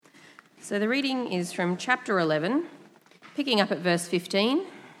So the reading is from chapter 11, picking up at verse 15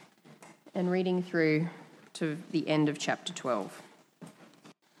 and reading through to the end of chapter 12.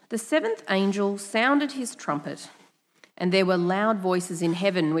 The seventh angel sounded his trumpet, and there were loud voices in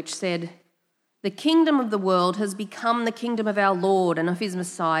heaven which said, "The kingdom of the world has become the kingdom of our Lord and of his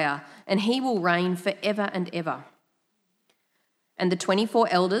Messiah, and he will reign forever and ever." And the 24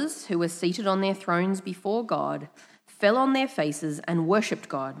 elders who were seated on their thrones before God fell on their faces and worshipped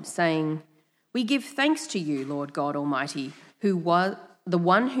God, saying, "We give thanks to you, Lord God Almighty, who was the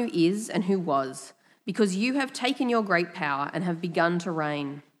one who is and who was, because you have taken your great power and have begun to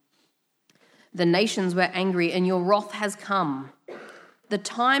reign. The nations were angry, and your wrath has come. The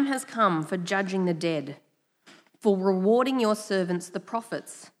time has come for judging the dead, for rewarding your servants the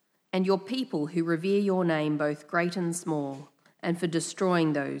prophets, and your people who revere your name, both great and small, and for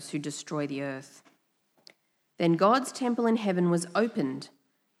destroying those who destroy the earth." Then God's temple in heaven was opened,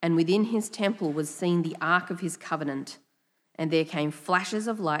 and within his temple was seen the ark of his covenant. And there came flashes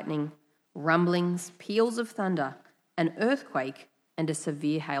of lightning, rumblings, peals of thunder, an earthquake, and a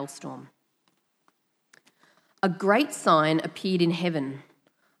severe hailstorm. A great sign appeared in heaven: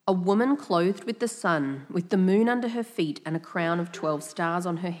 a woman clothed with the sun, with the moon under her feet, and a crown of 12 stars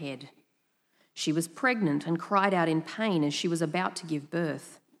on her head. She was pregnant and cried out in pain as she was about to give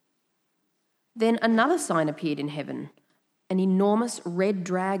birth. Then another sign appeared in heaven: an enormous red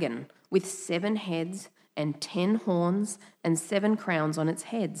dragon with 7 heads and 10 horns and 7 crowns on its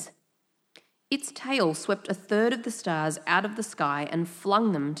heads. Its tail swept a third of the stars out of the sky and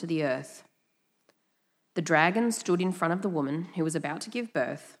flung them to the earth. The dragon stood in front of the woman who was about to give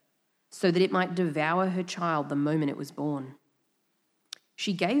birth, so that it might devour her child the moment it was born.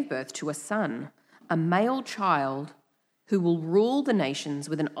 She gave birth to a son, a male child, who will rule the nations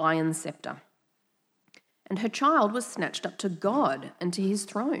with an iron scepter. And her child was snatched up to God and to his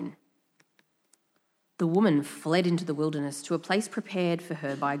throne. The woman fled into the wilderness to a place prepared for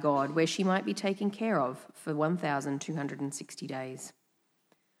her by God, where she might be taken care of for 1,260 days.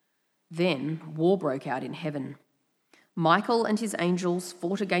 Then war broke out in heaven. Michael and his angels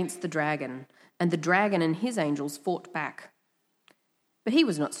fought against the dragon, and the dragon and his angels fought back. But he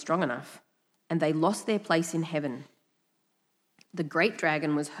was not strong enough, and they lost their place in heaven. The great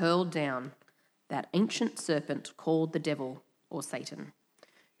dragon was hurled down, that ancient serpent called the devil, or Satan,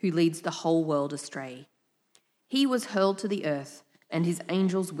 who leads the whole world astray. He was hurled to the earth, and his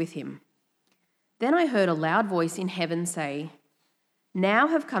angels with him. Then I heard a loud voice in heaven say, "Now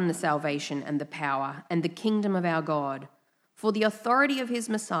have come the salvation and the power and the kingdom of our God, for the authority of his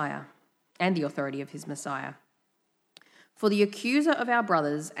Messiah, and the authority of his Messiah. For the accuser of our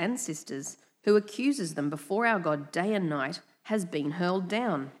brothers and sisters, who accuses them before our God day and night, has been hurled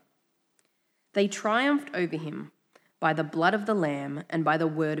down. They triumphed over him by the blood of the Lamb and by the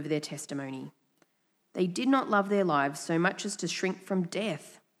word of their testimony. They did not love their lives so much as to shrink from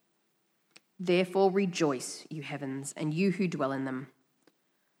death. Therefore rejoice, you heavens, and you who dwell in them.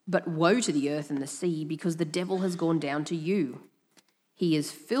 But woe to the earth and the sea, because the devil has gone down to you. He is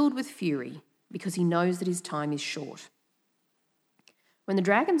filled with fury, because he knows that his time is short." When the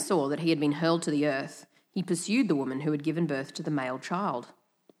dragon saw that he had been hurled to the earth, he pursued the woman who had given birth to the male child.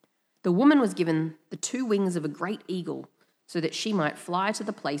 The woman was given the 2 wings of a great eagle, so that she might fly to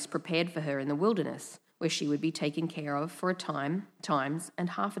the place prepared for her in the wilderness, where she would be taken care of for a time, times, and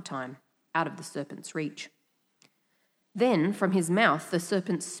half a time, out of the serpent's reach. Then from his mouth the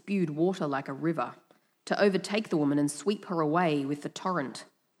serpent spewed water like a river, to overtake the woman and sweep her away with the torrent.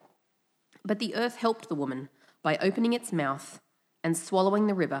 But the earth helped the woman by opening its mouth and swallowing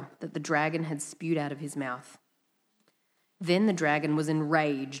the river that the dragon had spewed out of his mouth. Then the dragon was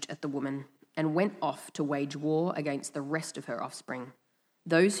enraged at the woman and went off to wage war against the rest of her offspring,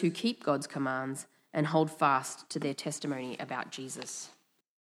 those who keep God's commands and hold fast to their testimony about Jesus.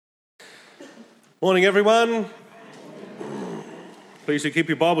 Morning, everyone. Please do keep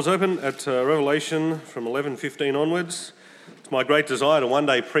your Bibles open at Revelation from 11:15 onwards. It's my great desire to one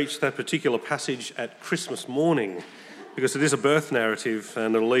day preach that particular passage at Christmas morning, because it is a birth narrative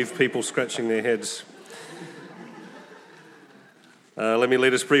and it'll leave people scratching their heads. Let me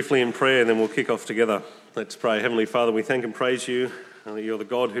lead us briefly in prayer and then we'll kick off together. Let's pray. Heavenly Father, we thank and praise you. You're the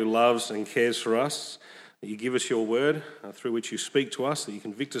God who loves and cares for us. That you give us your word through which you speak to us, that you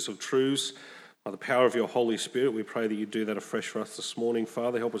convict us of truths by the power of your Holy Spirit. We pray that you do that afresh for us this morning.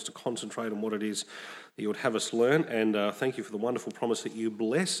 Father, help us to concentrate on what it is that you would have us learn. And thank you for the wonderful promise that you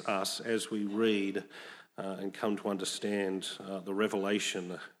bless us as we read and come to understand the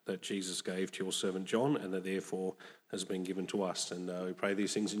revelation that Jesus gave to your servant John, and that therefore has been given to us. And we pray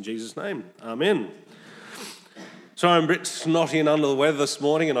these things in Jesus' name. Amen. So I'm a bit snotty and under the weather this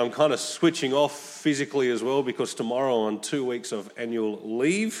morning, and I'm kind of switching off physically as well because tomorrow I'm on 2 weeks of annual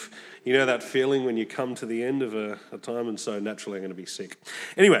leave. You know that feeling when you come to the end of a time, and so naturally I'm going to be sick.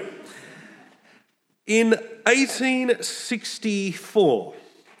 Anyway, in 1864,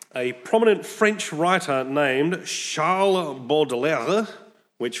 a prominent French writer named Charles Baudelaire,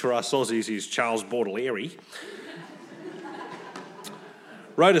 which for us Aussies is Charles Baudelaire,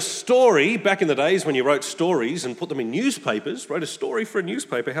 wrote a story back in the days when you wrote stories and put them in newspapers, wrote a story for a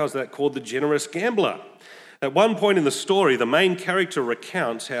newspaper. How's that? Called The Generous Gambler. At one point in the story, the main character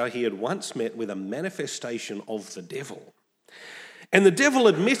recounts how he had once met with a manifestation of the devil. And the devil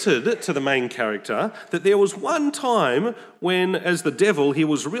admitted to the main character that there was one time when, as the devil, he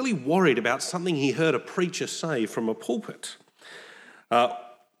was really worried about something he heard a preacher say from a pulpit.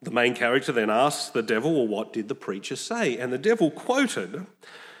 The main character then asked the devil, well, what did the preacher say? And the devil quoted,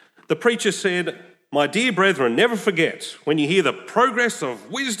 the preacher said, "My dear brethren, never forget, when you hear the progress of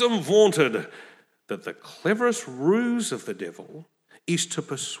wisdom vaunted, that the cleverest ruse of the devil is to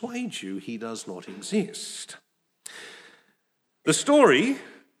persuade you he does not exist." The story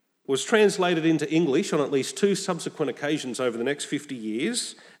was translated into English on at least 2 subsequent occasions over the next 50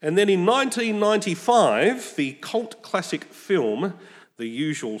 years. And then in 1995, the cult classic film The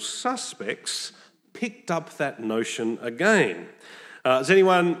Usual Suspects picked up that notion again. Does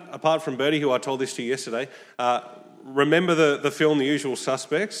anyone, apart from Bertie, who I told this to yesterday, remember the film The Usual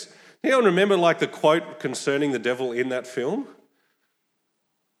Suspects? Anyone remember like the quote concerning the devil in that film?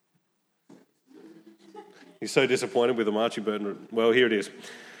 You're so disappointed with the Marchie Burton. Well, here it is.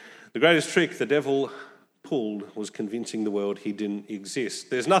 The greatest trick the devil pulled was convincing the world he didn't exist.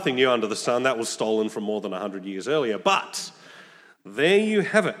 There's nothing new under the sun. That was stolen from more than 100 years earlier. But there you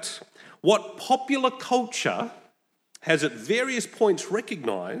have it. What popular culture has at various points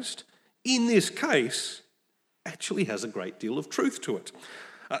recognised, in this case, actually has a great deal of truth to it.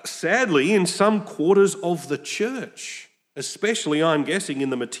 Sadly, in some quarters of the church, especially, I'm guessing, in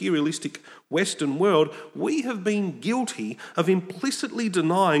the materialistic Western world, we have been guilty of implicitly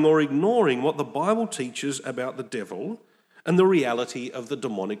denying or ignoring what the Bible teaches about the devil and the reality of the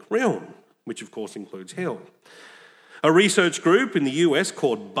demonic realm, which of course includes hell. A research group in the US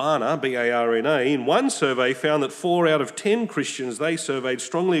called Barna, B-A-R-N-A, in one survey found that 4 out of 10 Christians they surveyed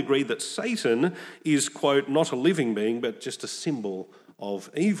strongly agreed that Satan is, quote, not a living being, but just a symbol of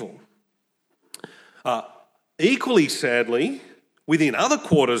evil. Equally sadly, within other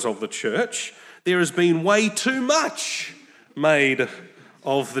quarters of the church, there has been way too much made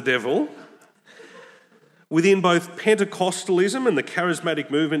of the devil. Within both Pentecostalism and the charismatic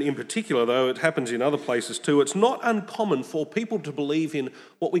movement in particular, though it happens in other places too, it's not uncommon for people to believe in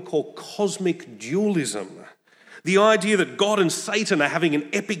what we call cosmic dualism. The idea that God and Satan are having an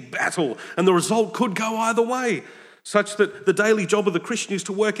epic battle and the result could go either way, such that the daily job of the Christian is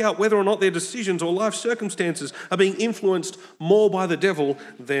to work out whether or not their decisions or life circumstances are being influenced more by the devil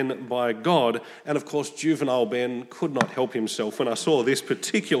than by God. And of course, juvenile Ben could not help himself. When I saw this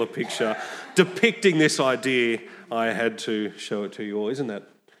particular picture depicting this idea, I had to show it to you all. Isn't that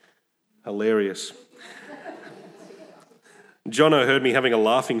hilarious? Jono heard me having a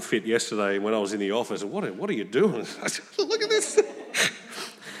laughing fit yesterday when I was in the office. What are you doing? I said, look at this.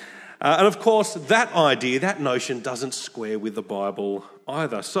 And of course, that idea, that notion doesn't square with the Bible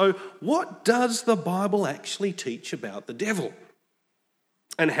either. So what does the Bible actually teach about the devil?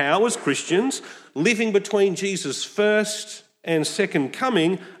 And how, as Christians, living between Jesus' first and second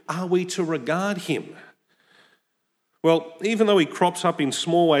coming, are we to regard him? Well, even though he crops up in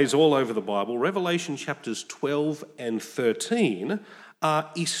small ways all over the Bible, Revelation chapters 12 and 13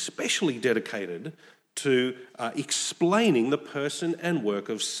 are especially dedicated to explaining the person and work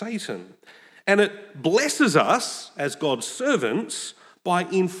of Satan. And it blesses us as God's servants by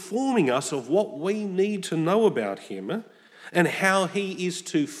informing us of what we need to know about him and how he is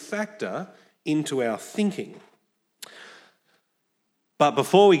to factor into our thinking. But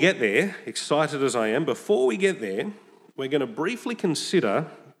before we get there, excited as I am, before we get there, we're going to briefly consider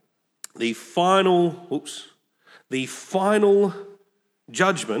the final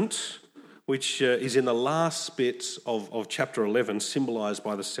judgment, which is in the last bits of chapter 11, symbolised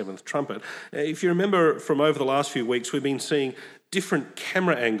by the 7th trumpet. If you remember from over the last few weeks, we've been seeing different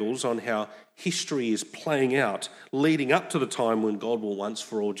camera angles on how history is playing out, leading up to the time when God will once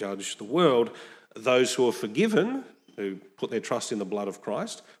for all judge the world. Those who are forgiven, who put their trust in the blood of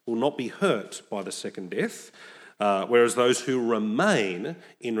Christ, will not be hurt by the second death. Whereas those who remain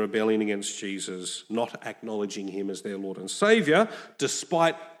in rebellion against Jesus, not acknowledging him as their Lord and Saviour,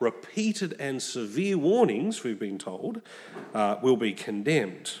 despite repeated and severe warnings, we've been told, will be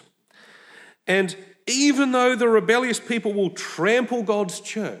condemned. And even though the rebellious people will trample God's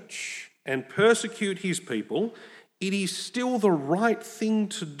church and persecute his people, it is still the right thing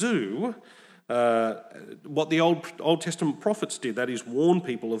to do, what the Old Testament prophets did, that is warn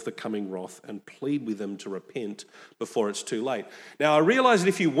people of the coming wrath and plead with them to repent before it's too late. Now, I realise that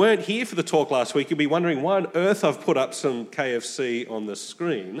if you weren't here for the talk last week, you'll be wondering why on earth I've put up some KFC on the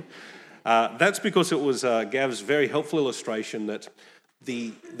screen. That's because it was Gav's very helpful illustration that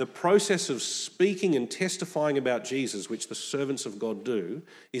the process of speaking and testifying about Jesus, which the servants of God do,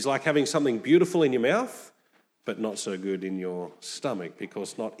 is like having something beautiful in your mouth, but not so good in your stomach,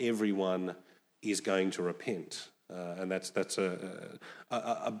 because not everyone is going to repent. And that's the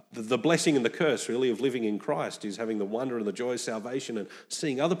blessing and the curse, really, of living in Christ, is having the wonder and the joy of salvation and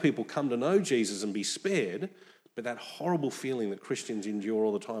seeing other people come to know Jesus and be spared. But that horrible feeling that Christians endure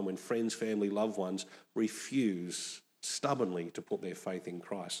all the time when friends, family, loved ones refuse stubbornly to put their faith in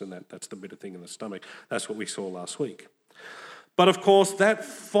Christ. And that's the bitter thing in the stomach. That's what we saw last week. But of course, that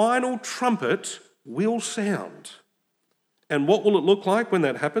final trumpet will sound. And what will it look like when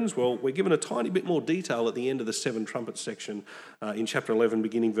that happens? Well, we're given a tiny bit more detail at the end of the 7 trumpets section in chapter 11,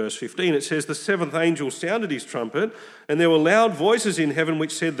 beginning verse 15. It says, "The seventh angel sounded his trumpet, and there were loud voices in heaven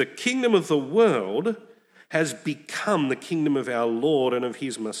which said, 'The kingdom of the world has become the kingdom of our Lord and of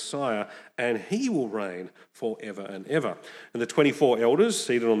his Messiah, and he will reign forever and ever.' And the 24 elders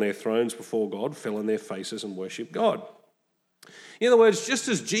seated on their thrones before God fell on their faces and worshipped God." In other words, just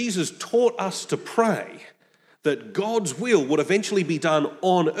as Jesus taught us to pray that God's will would eventually be done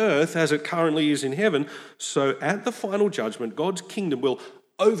on earth as it currently is in heaven, so at the final judgment, God's kingdom will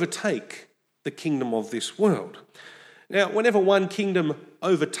overtake the kingdom of this world. Now, whenever one kingdom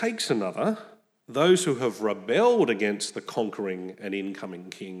overtakes another, those who have rebelled against the conquering and incoming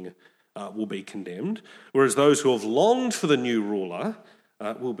king will be condemned, whereas those who have longed for the new ruler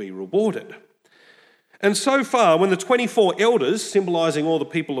will be rewarded. And so far, when the 24 elders, symbolising all the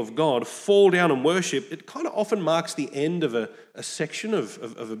people of God, fall down and worship, it kind of often marks the end of a section of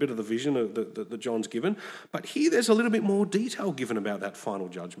a bit of the vision that John's given. But here there's a little bit more detail given about that final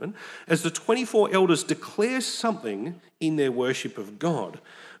judgment, as the 24 elders declare something in their worship of God.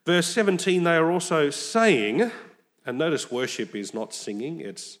 Verse 17, they are also saying, and notice worship is not singing,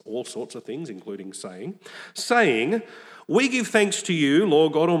 it's all sorts of things, including saying, "We give thanks to you,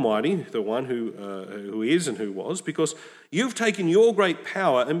 Lord God Almighty," the one who is and who was, "because you've taken your great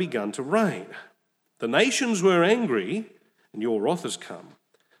power and begun to reign. The nations were angry, and your wrath has come.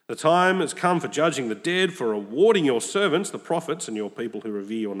 The time has come for judging the dead, for rewarding your servants, the prophets, and your people who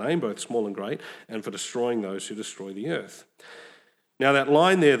revere your name, both small and great, and for destroying those who destroy the earth." Now that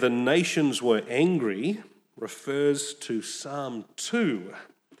line there, "the nations were angry," refers to Psalm 2,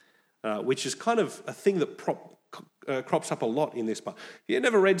 which is kind of a thing that crops up a lot in this part. If you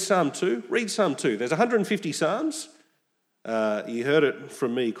never read Psalm 2, read Psalm 2. There's 150 Psalms. You heard it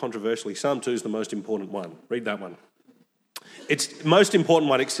from me controversially. Psalm 2 is the most important one. Read that one. It's the most important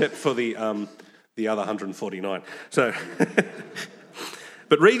one except for the other 149. So,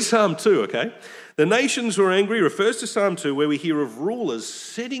 but read Psalm 2, okay? "The nations were angry" refers to Psalm 2, where we hear of rulers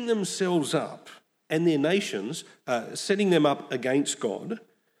setting themselves up and their nations setting them up against God,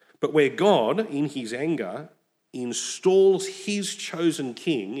 but where God, in his anger, installs his chosen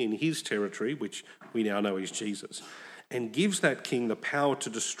king in his territory, which we now know is Jesus, and gives that king the power to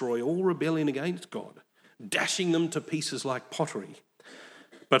destroy all rebellion against God, dashing them to pieces like pottery.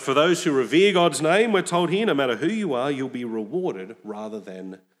 But for those who revere God's name, we're told here, no matter who you are, you'll be rewarded rather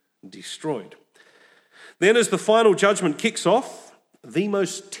than destroyed. Then as the final judgment kicks off, the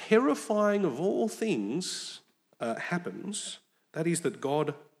most terrifying of all things happens. That is that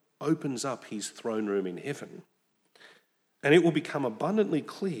God opens up his throne room in heaven. And it will become abundantly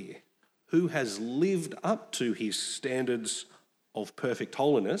clear who has lived up to his standards of perfect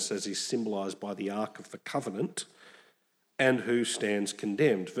holiness, as is symbolised by the Ark of the Covenant, and who stands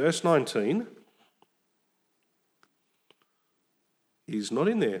condemned. Verse 19 is not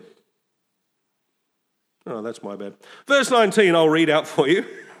in there. Oh, that's my bad. Verse 19, I'll read out for you.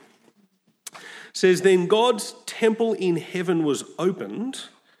 It says, "Then God's temple in heaven was opened,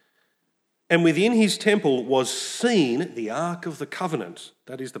 and within his temple was seen the Ark of the Covenant."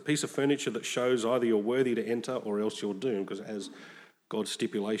 That is the piece of furniture that shows either you're worthy to enter or else you're doomed, because it has God's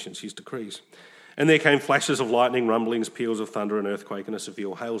stipulations, his decrees. "And there came flashes of lightning, rumblings, peals of thunder, an earthquake, and a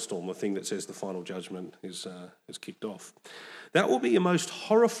severe hailstorm," the thing that says the final judgment is kicked off. That will be a most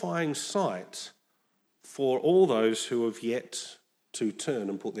horrifying sight for all those who have yet to turn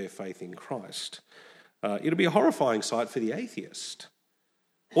and put their faith in Christ. It'll be a horrifying sight for the atheist.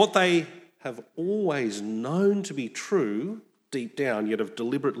 What they have always known to be true deep down, yet have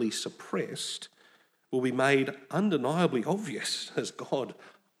deliberately suppressed, will be made undeniably obvious as God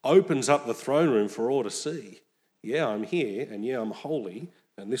opens up the throne room for all to see. Yeah, I'm here, and yeah, I'm holy,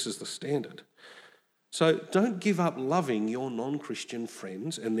 and this is the standard. So don't give up loving your non-Christian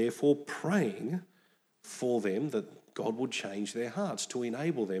friends and therefore praying for them that God would change their hearts to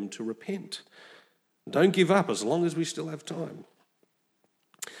enable them to repent. Don't give up as long as we still have time.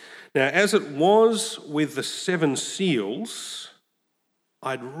 Now, as it was with the 7 seals,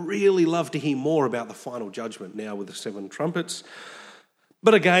 I'd really love to hear more about the final judgment now with the 7 trumpets.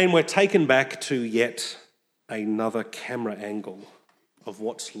 But again, we're taken back to yet another camera angle of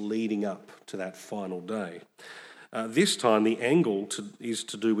what's leading up to that final day. This time, the angle is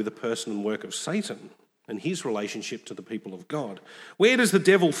to do with the person and work of Satan and his relationship to the people of God. Where does the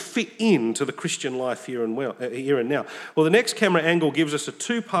devil fit into the Christian life here and now? Well, the next camera angle gives us a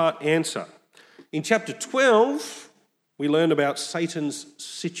 2-part answer. In chapter 12, we learn about Satan's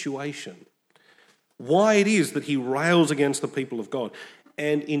situation, why it is that he rails against the people of God.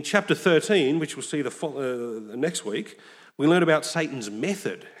 And in chapter 13, which we'll see the next week, we learn about Satan's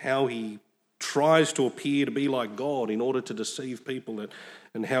method, how he tries to appear to be like God in order to deceive people,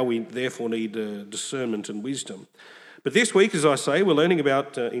 and how we therefore need discernment and wisdom. But this week, as I say, we're learning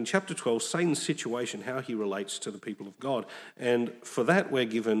about, in chapter 12, Satan's situation, how he relates to the people of God. And for that, we're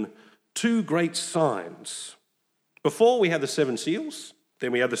given 2 great signs. Before, we had the 7 seals,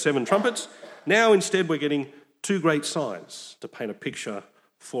 then we had the 7 trumpets. Now, instead, we're getting 2 great signs to paint a picture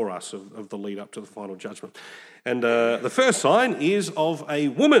for us of the lead up to the final judgment. And the first sign is of a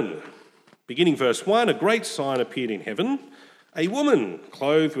woman. Beginning verse 1, a great sign appeared in heaven, a woman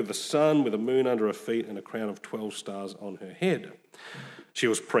clothed with the sun, with the moon under her feet, and a crown of 12 stars on her head. She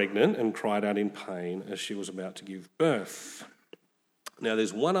was pregnant and cried out in pain as she was about to give birth. Now,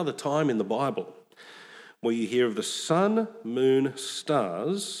 there's one other time in the Bible where you hear of the sun, moon,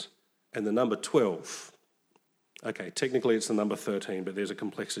 stars, and the number 12. Okay, technically it's the number 13, but there's a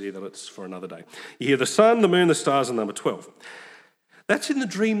complexity that it's for another day. You hear the sun, the moon, the stars, and number 12. That's in the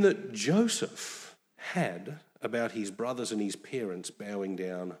dream that Joseph had about his brothers and his parents bowing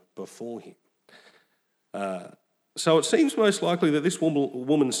down before him. So it seems most likely that this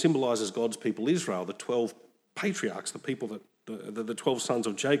woman symbolises God's people Israel, the 12 patriarchs, the people that the 12 sons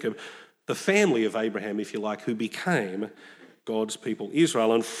of Jacob, the family of Abraham, if you like, who became God's people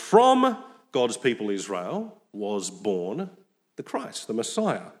Israel. And from God's people Israel was born the Christ, the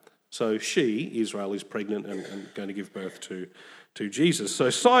Messiah. So she, Israel, is pregnant and going to give birth to Jesus. So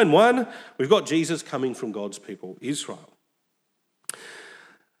sign 1, we've got Jesus coming from God's people Israel.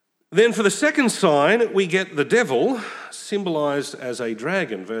 Then for the second sign, we get the devil, symbolised as a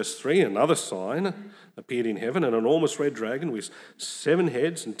dragon. Verse 3, another sign appeared in heaven, an enormous red dragon with 7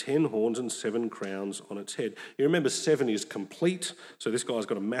 heads and 10 horns and 7 crowns on its head. You remember 7 is complete, so this guy's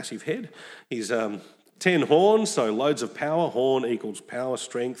got a massive head. He's 10 horns, so loads of power. Horn equals power,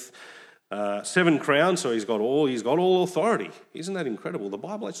 strength. 7 crowns, so he's got all authority. Isn't that incredible? The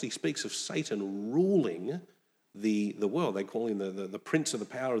Bible actually speaks of Satan ruling the world. They call him the prince of the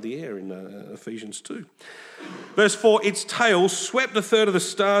power of the air in Ephesians 2. Verse 4, its tail swept a third of the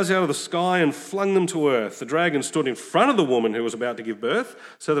stars out of the sky and flung them to earth. The dragon stood in front of the woman who was about to give birth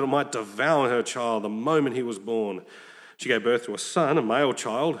so that it might devour her child the moment he was born. She gave birth to a son, a male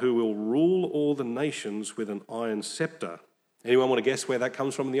child, who will rule all the nations with an iron scepter. Anyone want to guess where that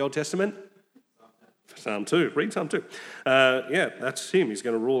comes from in the Old Testament? Psalm 2. Read Psalm 2. Yeah, that's him. He's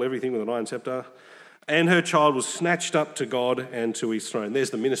going to rule everything with an iron scepter. And her child was snatched up to God and to his throne.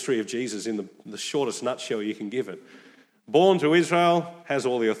 There's the ministry of Jesus in the shortest nutshell you can give it. Born to Israel, has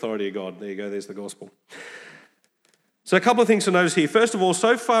all the authority of God. There you go, there's the gospel. So a couple of things to notice here. First of all,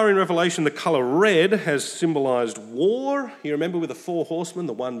 so far in Revelation, the colour red has symbolised war. You remember with the 4 horsemen,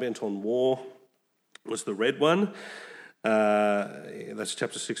 the one bent on war was the red one. That's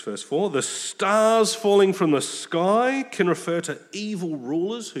chapter 6, verse 4. The stars falling from the sky can refer to evil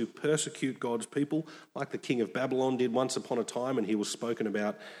rulers who persecute God's people, like the king of Babylon did once upon a time, and he was spoken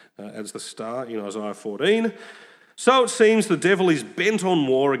about as the star in Isaiah 14. So it seems the devil is bent on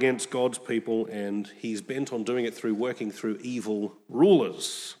war against God's people, and he's bent on doing it through working through evil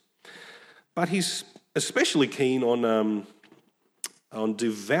rulers. But he's especially keen on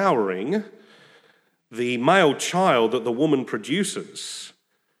devouring the male child that the woman produces.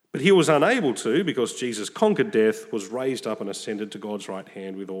 But he was unable to because Jesus conquered death, was raised up and ascended to God's right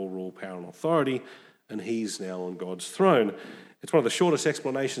hand with all rule, power and authority, and he's now on God's throne. It's one of the shortest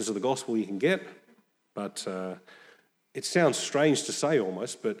explanations of the gospel you can get, but it sounds strange to say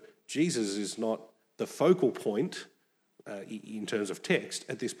almost, but Jesus is not the focal point in terms of text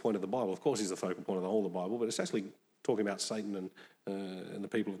at this point of the Bible. Of course he's the focal point of the whole of the Bible, but it's actually talking about Satan and the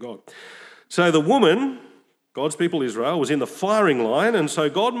people of God. So the woman, God's people Israel, was in the firing line, and so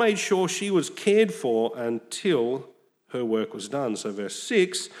God made sure she was cared for until her work was done. So verse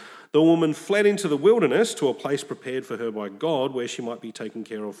 6, the woman fled into the wilderness to a place prepared for her by God, where she might be taken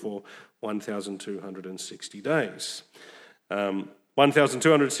care of for 1,260 days.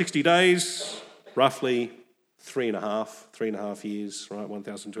 1,260 days, roughly three and a half years, right?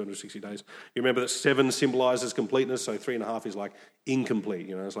 1,260 days. You remember that 7 symbolises completeness, so 3.5 is like incomplete.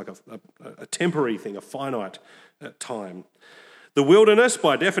 It's like a temporary thing, a finite time. The wilderness,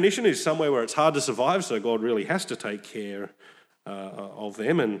 by definition, is somewhere where it's hard to survive, so God really has to take care of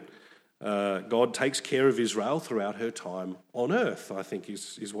them, and God takes care of Israel throughout her time on earth, I think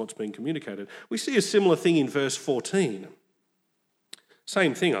is what's being communicated. We see a similar thing in verse 14.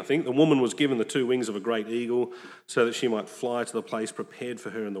 Same thing, I think. The woman was given the 2 wings of a great eagle so that she might fly to the place prepared for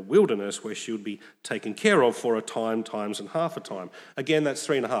her in the wilderness, where she would be taken care of for a time, times, and half a time. Again, that's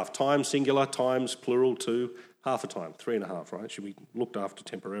 3.5. Time, singular, times, plural, 2, half a time. 3.5, right? She'll be looked after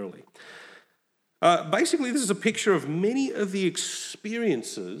temporarily. Basically, this is a picture of many of the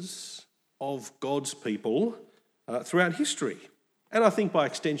experiences of God's people throughout history. And I think by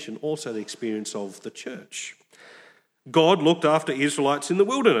extension also the experience of the church. God looked after Israelites in the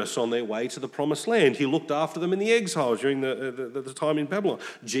wilderness on their way to the promised land. He looked after them in the exile during the time in Babylon.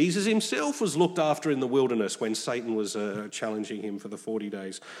 Jesus himself was looked after in the wilderness when Satan was challenging him for the 40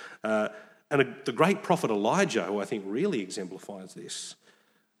 days. And the great prophet Elijah, who I think really exemplifies this,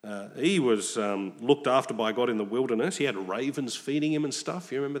 he was looked after by God in the wilderness. He had ravens feeding him and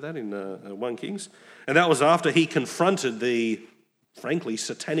stuff. You remember that in 1 Kings? And that was after he confronted the, frankly,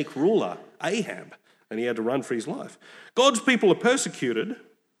 satanic ruler, Ahab, and he had to run for his life. God's people are persecuted,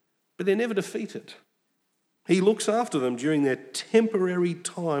 but they're never defeated. He looks after them during their temporary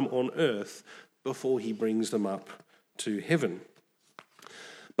time on earth before he brings them up to heaven.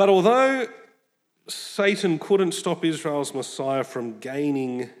 But although Satan couldn't stop Israel's Messiah from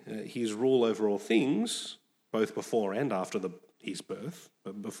gaining his rule over all things, both before and after his birth,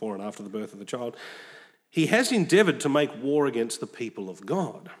 before and after the birth of the child, he has endeavoured to make war against the people of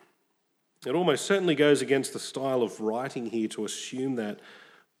God. It almost certainly goes against the style of writing here to assume that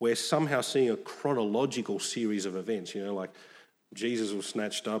we're somehow seeing a chronological series of events, like Jesus was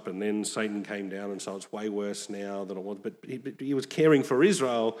snatched up and then Satan came down, and so it's way worse now than it was. But he was caring for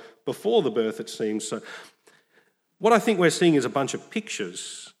Israel before the birth, it seems. So what I think we're seeing is a bunch of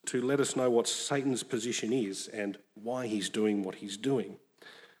pictures to let us know what Satan's position is and why he's doing what he's doing.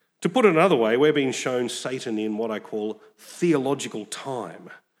 To put it another way, we're being shown Satan in what I call theological time.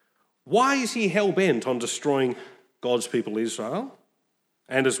 Why is he hell-bent on destroying God's people Israel?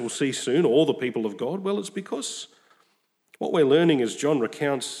 And as we'll see soon, all the people of God? Well, it's because what we're learning as John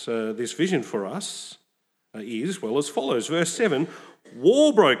recounts this vision for us is, well, as follows. Verse 7,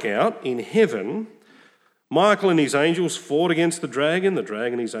 war broke out in heaven. Michael and his angels fought against the dragon. The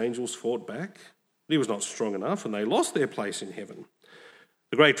dragon and his angels fought back. But he was not strong enough, and they lost their place in heaven.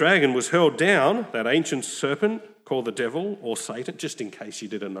 The great dragon was hurled down, that ancient serpent called the devil or Satan, just in case you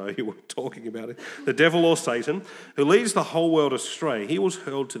didn't know you were talking about it, the devil or Satan, who leads the whole world astray. He was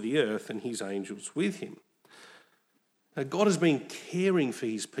hurled to the earth and his angels with him. Now, God has been caring for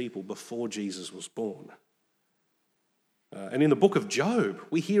his people before Jesus was born. And in the book of Job,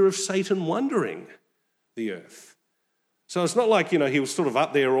 we hear of Satan wandering the earth. So it's not like, he was sort of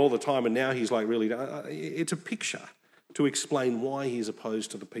up there all the time and now he's like really... It's a picture to explain why he is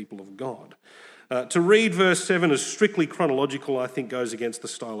opposed to the people of God. To read verse 7 as strictly chronological, I think, goes against the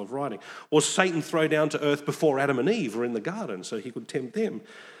style of writing. Was Satan thrown down to earth before Adam and Eve were in the garden so he could tempt them?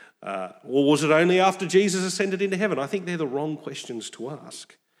 Or was it only after Jesus ascended into heaven? I think they're the wrong questions to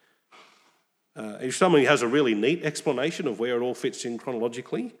ask. If somebody has a really neat explanation of where it all fits in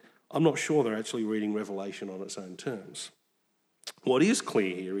chronologically, I'm not sure they're actually reading Revelation on its own terms. What is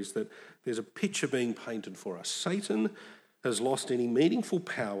clear here is that there's a picture being painted for us. Satan has lost any meaningful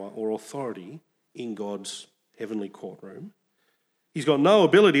power or authority in God's heavenly courtroom. He's got no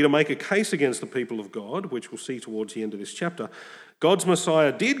ability to make a case against the people of God, which we'll see towards the end of this chapter. God's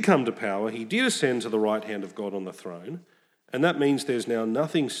Messiah did come to power. He did ascend to the right hand of God on the throne, and that means there's now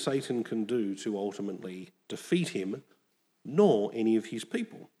nothing Satan can do to ultimately defeat him, nor any of his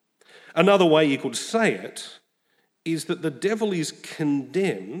people. Another way you could say it is that the devil is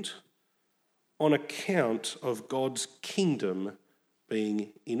condemned on account of God's kingdom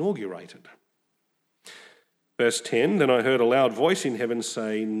being inaugurated. Verse 10, then I heard a loud voice in heaven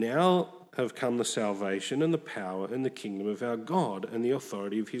say, now have come the salvation and the power and the kingdom of our God and the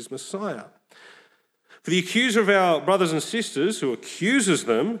authority of his Messiah. For the accuser of our brothers and sisters who accuses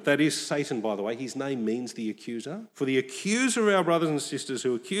them, that is Satan, by the way, his name means the accuser. For the accuser of our brothers and sisters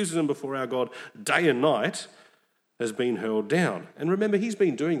who accuses them before our God day and night has been hurled down. And remember, he's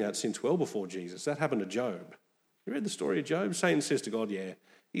been doing that since well before Jesus. That happened to Job. You read the story of Job? Satan says to God, yeah,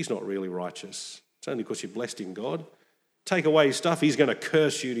 he's not really righteous. It's only because you blessed him, God. Take away his stuff, he's going to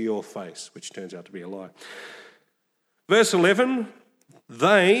curse you to your face, which turns out to be a lie. Verse 11,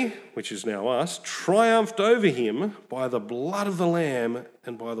 they, which is now us, triumphed over him by the blood of the Lamb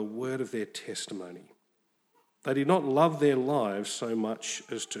and by the word of their testimony. They did not love their lives so much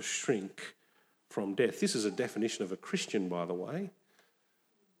as to shrink from death. This is a definition of a Christian, by the way.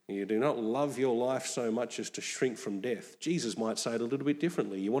 You do not love your life so much as to shrink from death. Jesus might say it a little bit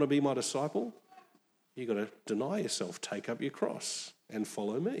differently. You want to be my disciple? You've got to deny yourself, take up your cross and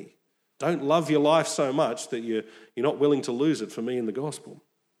follow me. Don't love your life so much that you're not willing to lose it for me in the gospel.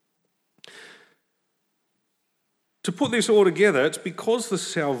 To put this all together, it's because the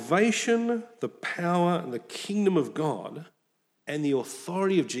salvation, the power and the kingdom of God and the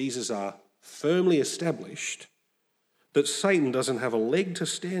authority of Jesus are firmly established that Satan doesn't have a leg to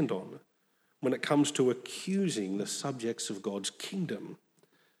stand on when it comes to accusing the subjects of God's kingdom.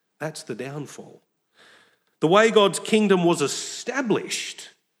 That's the downfall. The way God's kingdom was established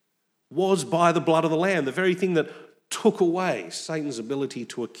was by the blood of the Lamb, the very thing that took away Satan's ability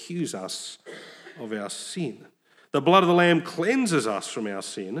to accuse us of our sin. The blood of the Lamb cleanses us from our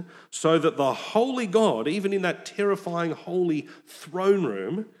sin so that the holy God, even in that terrifying holy throne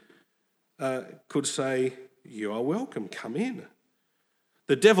room, could say, you are welcome, come in.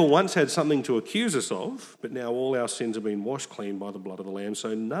 The devil once had something to accuse us of, but now all our sins have been washed clean by the blood of the Lamb,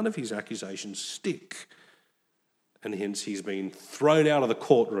 so none of his accusations stick. And hence he's been thrown out of the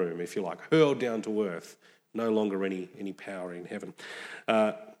courtroom, if you like, hurled down to earth, no longer any power in heaven.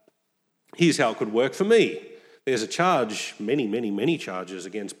 Here's how it could work for me. There's a charge, many charges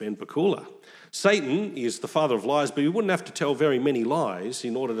against Ben Pakula. Satan is the father of lies, but he wouldn't have to tell very many lies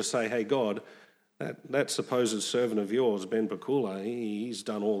in order to say, hey, God, that supposed servant of yours, Ben Pakula, he's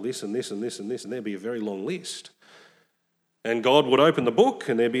done all this and this and this and this, and there'd be a very long list. And God would open the book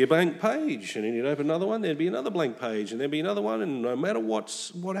and there'd be a blank page, and then he'd open another one, there'd be another blank page, and there'd be another one, and no matter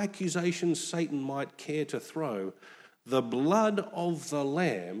what accusations Satan might care to throw, the blood of the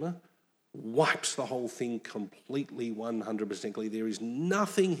Lamb wipes the whole thing completely 100% clean. There is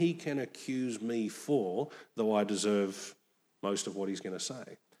nothing he can accuse me for, though I deserve most of what he's going to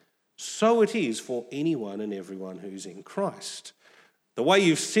say. So it is for anyone and everyone who's in Christ. The way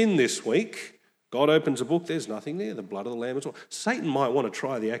you've sinned this week, God opens a book, there's nothing there, the blood of the Lamb as well. Satan might want to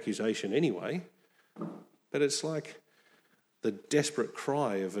try the accusation anyway, but it's like the desperate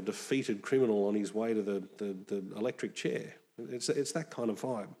cry of a defeated criminal on his way to the electric chair. It's that kind of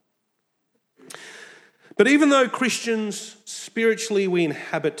vibe. But even though Christians, spiritually we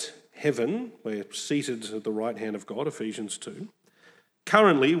inhabit heaven, we're seated at the right hand of God, Ephesians 2,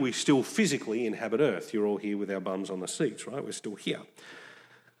 currently we still physically inhabit earth. You're all here with our bums on the seats, right? We're still here.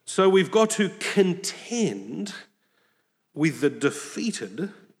 So we've got to contend with the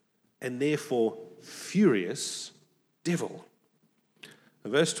defeated and therefore furious devil.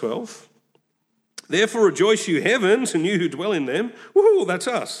 Verse 12, therefore rejoice you heavens and you who dwell in them. Woohoo, that's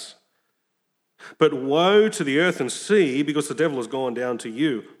us. But woe to the earth and sea because the devil has gone down to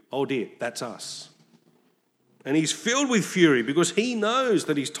you. Oh dear, that's us. And he's filled with fury because he knows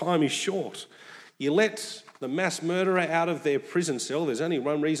that his time is short. You let the mass murderer out of their prison cell, there's only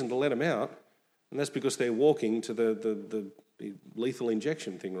one reason to let him out, and that's because they're walking to the lethal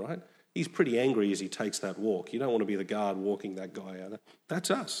injection thing, right? He's pretty angry as he takes that walk. You don't want to be the guard walking that guy out. That's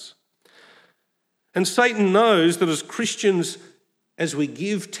us. And Satan knows that as Christians, as we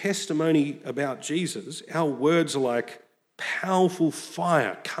give testimony about Jesus, our words are like powerful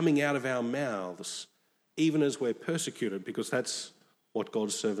fire coming out of our mouths, even as we're persecuted, because that's what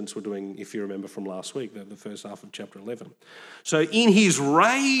God's servants were doing, if you remember from last week, the first half of chapter 11. So in his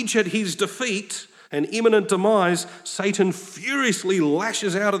rage at his defeat and imminent demise, Satan furiously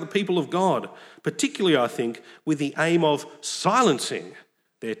lashes out at the people of God, particularly, I think, with the aim of silencing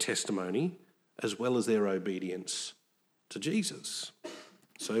their testimony as well as their obedience to Jesus.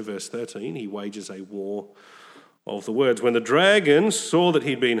 So verse 13, he wages a war of the words. When the dragon saw that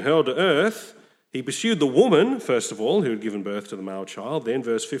he'd been hurled to earth, he pursued the woman, first of all, who had given birth to the male child. Then,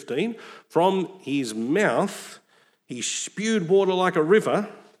 verse 15, from his mouth he spewed water like a river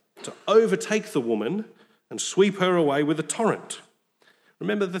to overtake the woman and sweep her away with a torrent.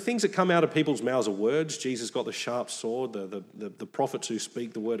 Remember, the things that come out of people's mouths are words. Jesus got the sharp sword, the prophets who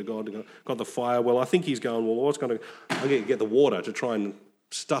speak the word of God got the fire. Well, I think he's going, well, I'm going to get the water to try and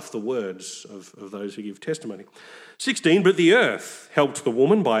stuff the words of those who give testimony. 16, but the earth helped the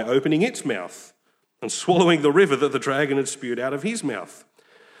woman by opening its mouth and swallowing the river that the dragon had spewed out of his mouth.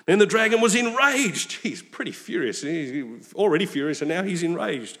 Then the dragon was enraged. He's pretty furious. He's already furious and now he's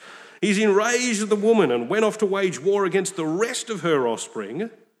enraged. He's enraged at the woman and went off to wage war against the rest of her offspring.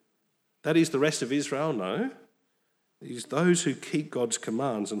 That is the rest of Israel? No. It is those who keep God's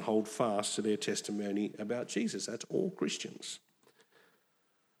commands and hold fast to their testimony about Jesus. That's all Christians.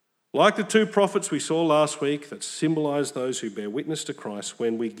 Like the two prophets we saw last week that symbolise those who bear witness to Christ,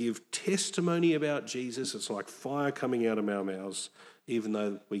 when we give testimony about Jesus, it's like fire coming out of our mouths, even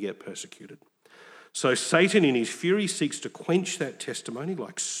though we get persecuted. So Satan in his fury seeks to quench that testimony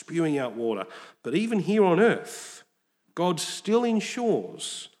like spewing out water. But even here on earth, God still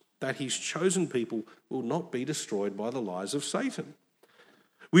ensures that his chosen people will not be destroyed by the lies of Satan.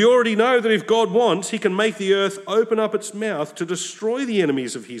 We already know that if God wants, he can make the earth open up its mouth to destroy the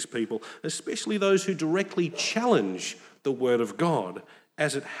enemies of his people, especially those who directly challenge the word of God,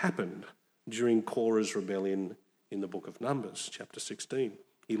 as it happened during Korah's rebellion in the book of Numbers, chapter 16.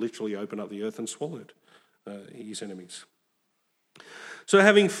 He literally opened up the earth and swallowed his enemies. So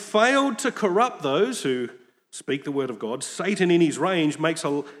having failed to corrupt those who speak the word of God, Satan in his rage makes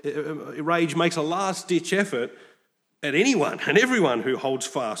a last-ditch effort at anyone and everyone who holds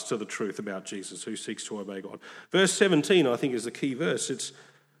fast to the truth about Jesus, who seeks to obey God. Verse 17, I think, is the key verse. It's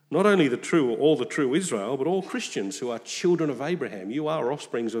not only all the true Israel, but all Christians who are children of Abraham. You are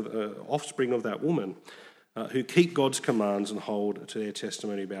offspring of that woman who keep God's commands and hold to their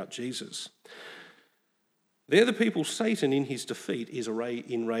testimony about Jesus. They're the people Satan in his defeat is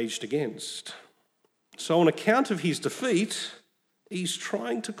enraged against. So on account of his defeat, he's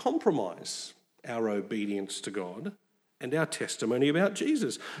trying to compromise our obedience to God and our testimony about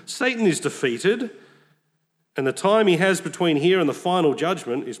Jesus. Satan is defeated, and the time he has between here and the final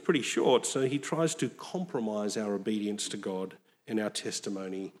judgment is pretty short, so he tries to compromise our obedience to God and our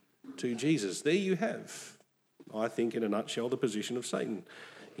testimony to Jesus. There you have, I think, in a nutshell, the position of Satan.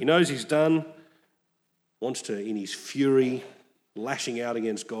 He knows he's done, wants to, in his fury, lashing out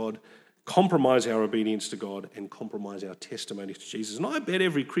against God, compromise our obedience to God and compromise our testimony to Jesus. And I bet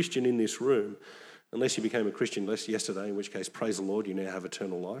every Christian in this room, unless you became a Christian yesterday, in which case, praise the Lord, you now have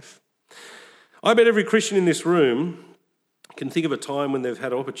eternal life. I bet every Christian in this room can think of a time when they've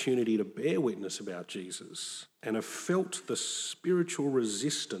had opportunity to bear witness about Jesus and have felt the spiritual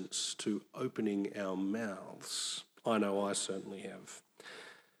resistance to opening our mouths. I know I certainly have.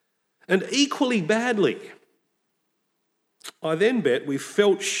 And equally badly, I then bet we've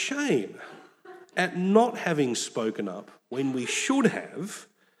felt shame at not having spoken up when we should have,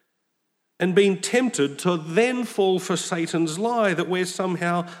 and been tempted to then fall for Satan's lie that we're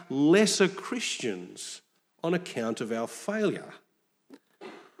somehow lesser Christians on account of our failure,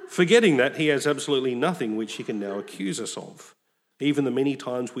 forgetting that he has absolutely nothing which he can now accuse us of, even the many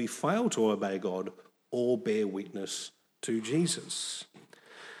times we fail to obey God or bear witness to Jesus.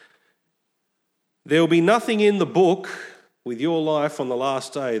 There will be nothing in the book with your life on the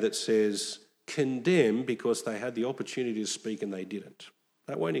last day that says condemn because they had the opportunity to speak and they didn't.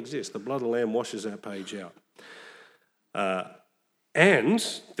 That won't exist. The blood of the Lamb washes that page out.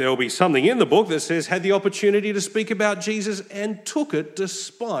 And there will be something in the book that says had the opportunity to speak about Jesus and took it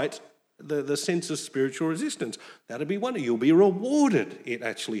despite the sense of spiritual resistance. That'll be wonderful. You'll be rewarded, it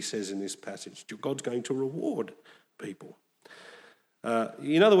actually says in this passage. God's going to reward people.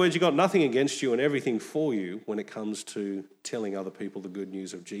 In other words, you've got nothing against you and everything for you when it comes to telling other people the good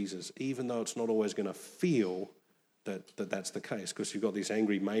news of Jesus, even though it's not always going to feel that's the case, because you've got this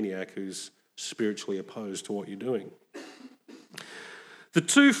angry maniac who's spiritually opposed to what you're doing. The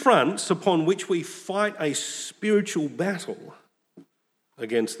two fronts upon which we fight a spiritual battle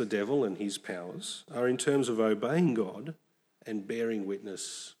against the devil and his powers are in terms of obeying God and bearing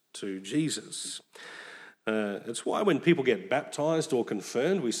witness to Jesus. It's why when people get baptised or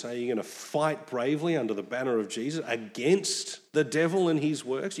confirmed, we say you're going to fight bravely under the banner of Jesus against the devil and his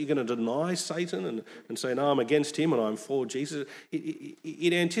works. You're going to deny Satan and say, no, I'm against him and I'm for Jesus.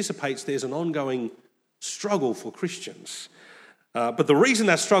 It anticipates there's an ongoing struggle for Christians. But the reason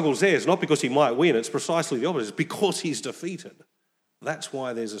that struggle's there is not because he might win. It's precisely the opposite. It's because he's defeated. That's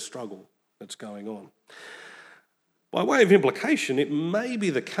why there's a struggle that's going on. By way of implication, it may be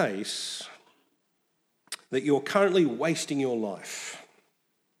the case that you're currently wasting your life.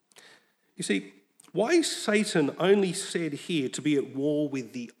 You see, why Satan only said here to be at war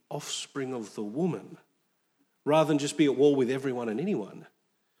with the offspring of the woman, rather than just be at war with everyone and anyone,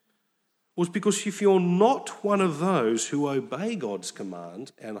 was because if you're not one of those who obey God's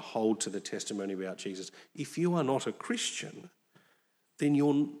command and hold to the testimony about Jesus, if you are not a Christian, then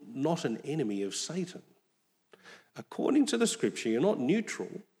you're not an enemy of Satan. According to the scripture, you're not neutral.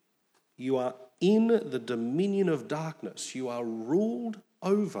 You are in the dominion of darkness. You are ruled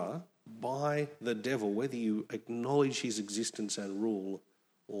over by the devil, whether you acknowledge his existence and rule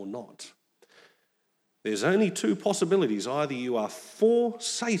or not. There's only two possibilities. Either you are for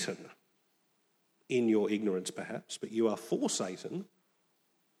Satan, in your ignorance perhaps, but you are for Satan,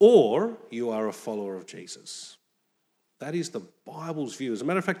 or you are a follower of Jesus. That is the Bible's view. As a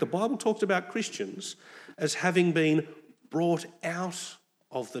matter of fact, the Bible talks about Christians as having been brought out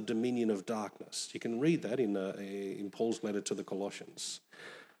of the dominion of darkness. You can read that in Paul's letter to the Colossians.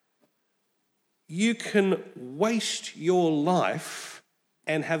 You can waste your life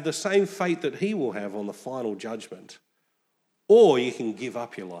and have the same fate that he will have on the final judgment, or you can give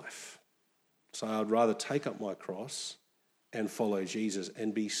up your life. So I'd rather take up my cross and follow Jesus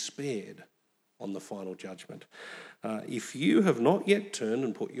and be spared on the final judgment. If you have not yet turned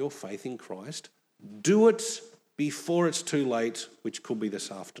and put your faith in Christ, do it before it's too late, which could be this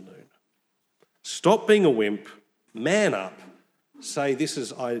afternoon. Stop being a wimp, man up, say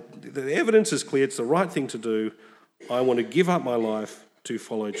the evidence is clear, it's the right thing to do, I want to give up my life to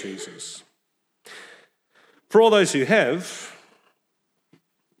follow Jesus. For all those who have,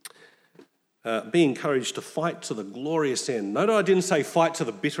 be encouraged to fight to the glorious end. Note I didn't say fight to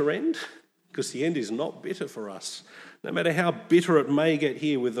the bitter end, because the end is not bitter for us. No matter how bitter it may get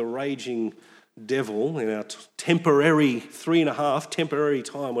here with the raging devil in our temporary 3.5 temporary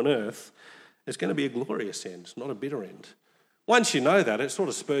time on earth, there's going to be a glorious end, not a bitter end. Once you know that, it sort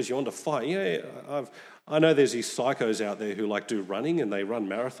of spurs you on to fight. I know there's these psychos out there who do running and they run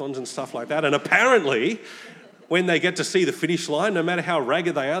marathons and stuff like that, and apparently when they get to see the finish line, no matter how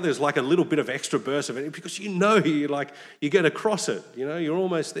ragged they are, there's a little bit of extra burst of it because you get across it, you're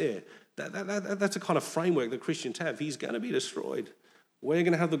almost there. That's a kind of framework that Christians have. He's going to be destroyed. We're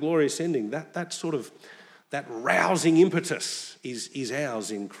going to have the glorious ending. That rousing impetus is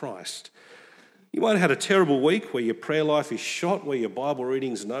ours in Christ. You might have had a terrible week where your prayer life is shot, where your Bible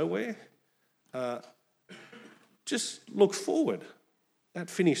reading's nowhere. Just look forward. That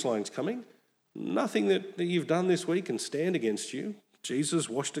finish line's coming. Nothing that you've done this week can stand against you. Jesus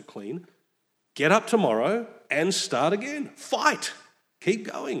washed it clean. Get up tomorrow and start again. Fight.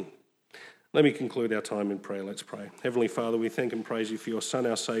 Keep going. Let me conclude our time in prayer. Let's pray. Heavenly Father, we thank and praise you for your Son,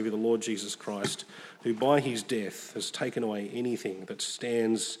 our Saviour, the Lord Jesus Christ, who by his death has taken away anything that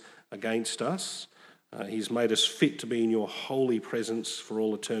stands against us. He's made us fit to be in your holy presence for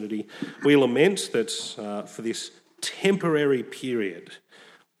all eternity. We lament that for this temporary period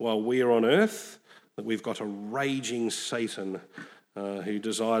while we are on earth, that we've got a raging Satan who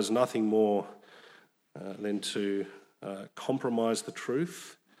desires nothing more than to compromise the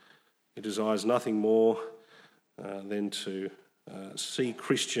truth. He desires nothing more than to see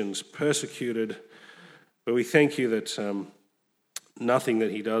Christians persecuted. But we thank you that nothing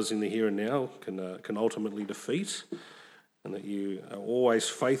that he does in the here and now can ultimately defeat, and that you are always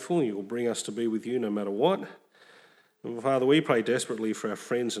faithful and you will bring us to be with you no matter what. And Father, we pray desperately for our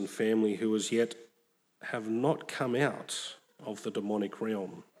friends and family who as yet have not come out of the demonic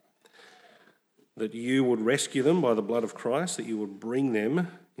realm, that you would rescue them by the blood of Christ, that you would bring them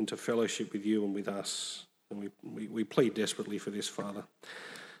into fellowship with you and with us. And we plead desperately for this, Father.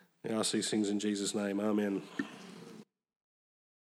 We ask these things in Jesus' name. Amen.